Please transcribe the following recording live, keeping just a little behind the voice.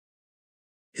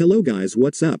Hello guys,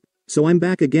 what's up? So I'm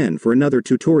back again for another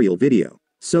tutorial video.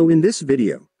 So in this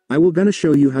video, I will gonna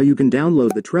show you how you can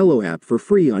download the Trello app for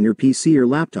free on your PC or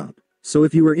laptop. So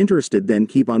if you are interested, then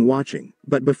keep on watching.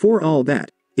 But before all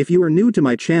that, if you are new to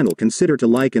my channel, consider to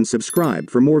like and subscribe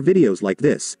for more videos like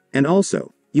this, and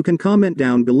also, you can comment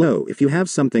down below if you have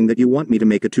something that you want me to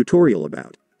make a tutorial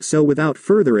about. So without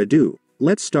further ado,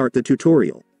 let's start the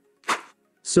tutorial.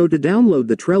 So to download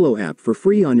the Trello app for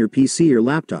free on your PC or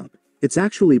laptop, it's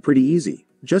actually pretty easy.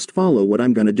 Just follow what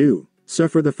I'm gonna do. So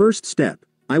for the first step,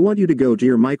 I want you to go to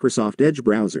your Microsoft Edge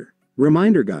browser.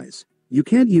 Reminder guys, you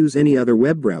can't use any other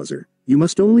web browser. You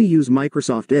must only use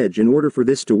Microsoft Edge in order for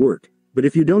this to work. But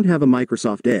if you don't have a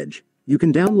Microsoft Edge, you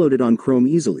can download it on Chrome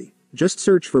easily. Just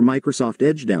search for Microsoft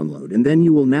Edge download and then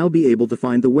you will now be able to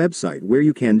find the website where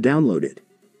you can download it.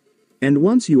 And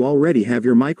once you already have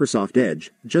your Microsoft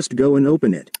Edge, just go and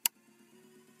open it.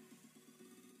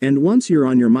 And once you're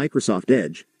on your Microsoft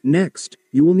Edge, next,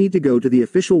 you will need to go to the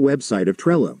official website of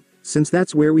Trello, since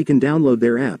that's where we can download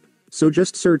their app. So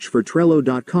just search for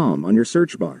Trello.com on your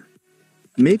search bar.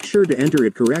 Make sure to enter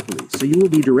it correctly so you will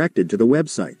be directed to the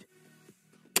website.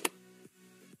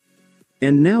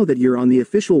 And now that you're on the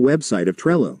official website of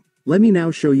Trello, let me now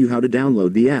show you how to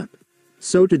download the app.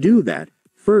 So to do that,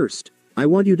 first, I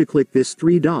want you to click this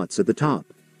 3 dots at the top.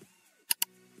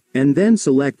 And then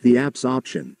select the apps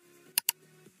option.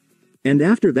 And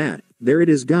after that, there it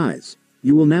is guys.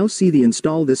 You will now see the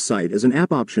install this site as an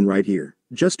app option right here.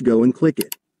 Just go and click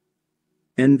it.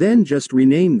 And then just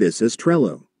rename this as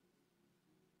Trello.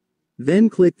 Then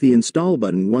click the install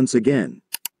button once again.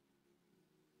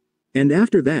 And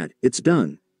after that, it's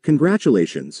done.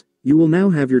 Congratulations, you will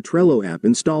now have your Trello app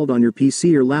installed on your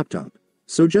PC or laptop.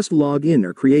 So just log in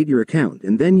or create your account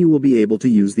and then you will be able to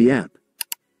use the app.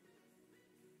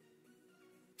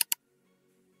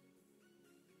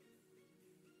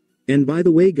 And by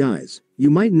the way guys, you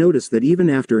might notice that even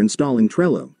after installing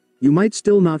Trello, you might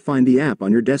still not find the app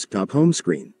on your desktop home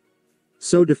screen.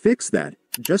 So to fix that,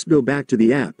 just go back to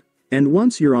the app, and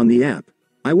once you're on the app,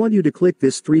 I want you to click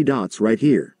this 3 dots right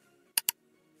here.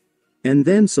 And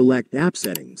then select App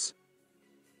Settings.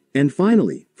 And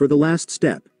finally, for the last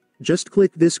step, just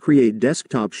click this Create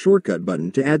Desktop Shortcut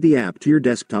button to add the app to your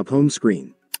desktop home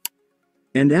screen.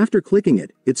 And after clicking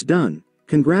it, it's done.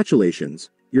 Congratulations.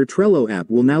 Your Trello app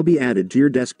will now be added to your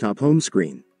desktop home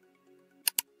screen.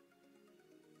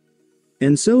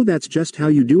 And so that's just how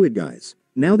you do it guys.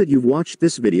 Now that you've watched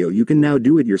this video, you can now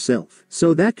do it yourself.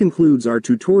 So that concludes our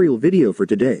tutorial video for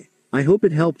today. I hope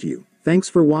it helped you. Thanks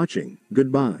for watching.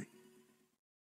 Goodbye.